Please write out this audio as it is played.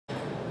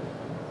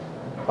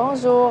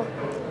Bonjour,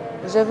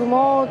 je vous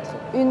montre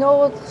une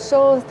autre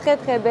chose très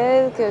très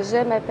belle que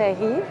j'aime à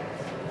Paris.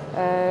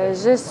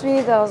 Je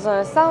suis dans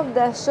un centre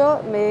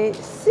d'achat, mais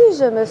si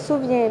je me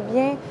souviens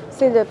bien,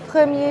 c'est le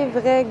premier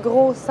vrai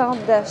gros centre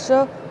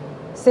d'achat.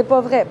 C'est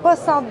pas vrai, pas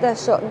centre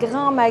d'achat,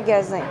 grand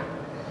magasin.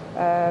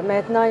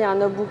 Maintenant, il y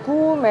en a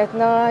beaucoup.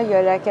 Maintenant, il y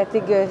a la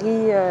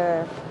catégorie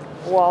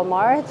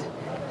Walmart.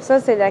 Ça,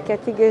 c'est la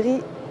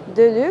catégorie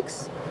de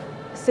luxe.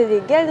 C'est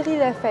les Galeries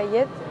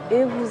Lafayette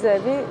et vous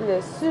avez le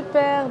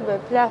superbe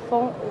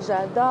plafond.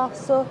 J'adore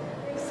ça.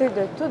 C'est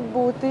de toute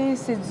beauté,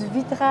 c'est du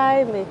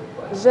vitrail, mais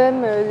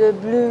j'aime le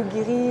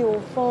bleu-gris au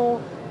fond.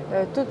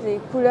 Toutes les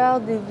couleurs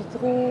des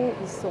vitraux,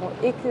 ils sont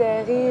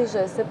éclairés. Je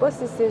ne sais pas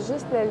si c'est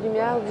juste la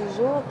lumière du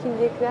jour qui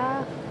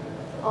l'éclaire.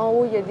 En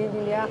haut, il y a des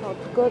lumières en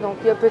tout cas, donc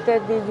il y a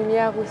peut-être des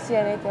lumières aussi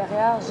à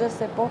l'intérieur, je ne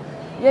sais pas.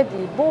 Il y a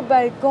des beaux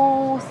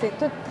balcons, c'est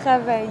tout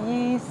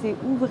travaillé, c'est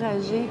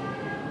ouvragé.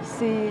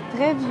 C'est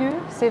très vieux,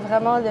 c'est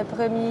vraiment le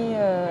premier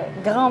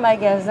grand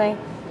magasin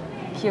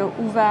qui a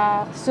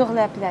ouvert sur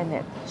la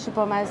planète. Je suis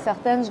pas mal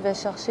certaine, je vais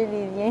chercher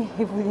les liens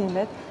et vous les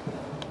mettre.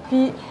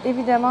 Puis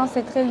évidemment,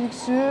 c'est très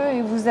luxueux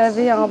et vous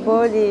avez en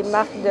bas les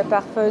marques de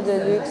parfums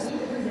de luxe.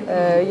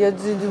 Il y a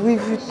du Louis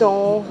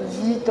Vuitton,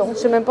 je ne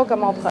sais même pas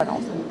comment on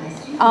prononce.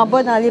 En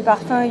bas, dans les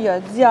parfums, il y a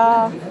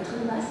Dior,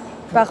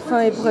 parfums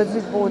et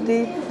produits de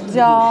beauté,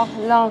 Dior,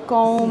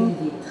 Lancôme,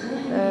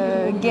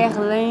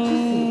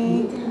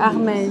 Guerlain,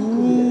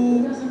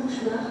 Armani,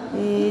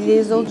 et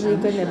les autres, je ne les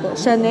connais pas.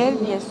 Chanel,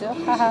 bien sûr,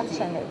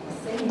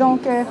 Chanel.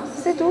 Donc,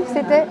 c'est tout.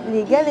 C'était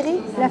les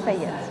Galeries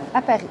Lafayette,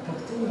 à Paris.